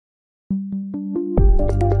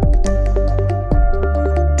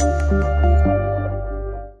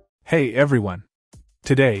Hey everyone!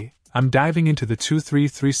 Today, I'm diving into the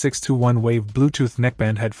 233621 Wave Bluetooth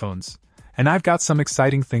neckband headphones, and I've got some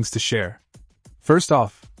exciting things to share. First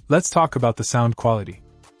off, let's talk about the sound quality.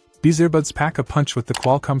 These earbuds pack a punch with the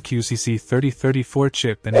Qualcomm QCC3034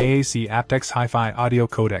 chip and AAC aptX Hi-Fi audio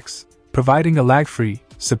codecs, providing a lag-free,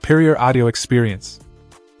 superior audio experience.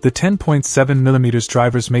 The 10.7mm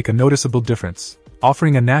drivers make a noticeable difference,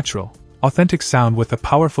 offering a natural, authentic sound with a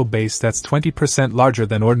powerful bass that's 20% larger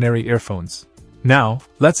than ordinary earphones. Now,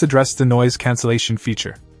 let's address the noise cancellation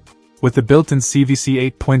feature. With the built-in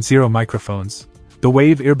CVC 8.0 microphones, the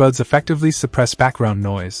Wave earbuds effectively suppress background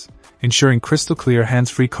noise, ensuring crystal-clear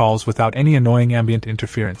hands-free calls without any annoying ambient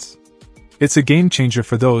interference. It's a game-changer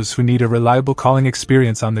for those who need a reliable calling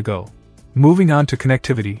experience on the go. Moving on to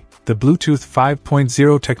connectivity, the Bluetooth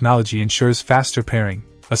 5.0 technology ensures faster pairing,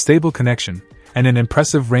 a stable connection, and an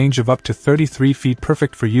impressive range of up to 33 feet,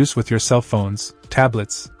 perfect for use with your cell phones,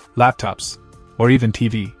 tablets, laptops, or even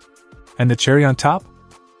TV. And the cherry on top?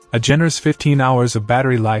 A generous 15 hours of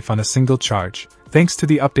battery life on a single charge, thanks to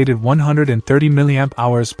the updated 130 mAh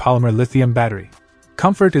polymer lithium battery.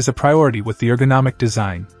 Comfort is a priority with the ergonomic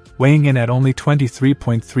design, weighing in at only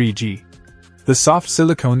 23.3 g. The soft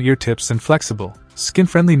silicone ear tips and flexible,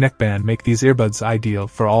 skin-friendly neckband make these earbuds ideal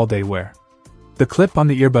for all-day wear. The clip on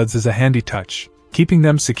the earbuds is a handy touch, keeping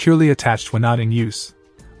them securely attached when not in use.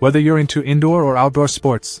 Whether you're into indoor or outdoor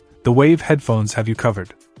sports, the Wave headphones have you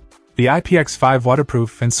covered. The IPX5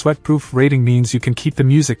 waterproof and sweat-proof rating means you can keep the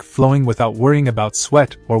music flowing without worrying about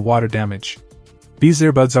sweat or water damage. These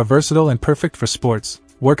earbuds are versatile and perfect for sports,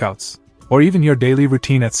 workouts, or even your daily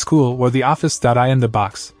routine at school or the office. In the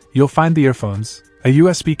box, you'll find the earphones, a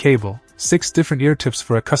USB cable, 6 different ear tips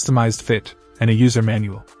for a customized fit, and a user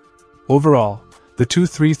manual. Overall, the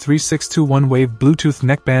 233621 Wave Bluetooth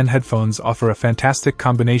neckband headphones offer a fantastic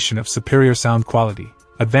combination of superior sound quality,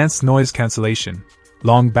 advanced noise cancellation,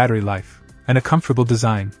 long battery life, and a comfortable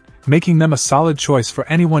design, making them a solid choice for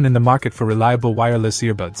anyone in the market for reliable wireless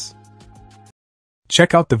earbuds.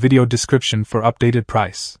 Check out the video description for updated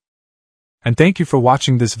price. And thank you for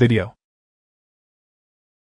watching this video.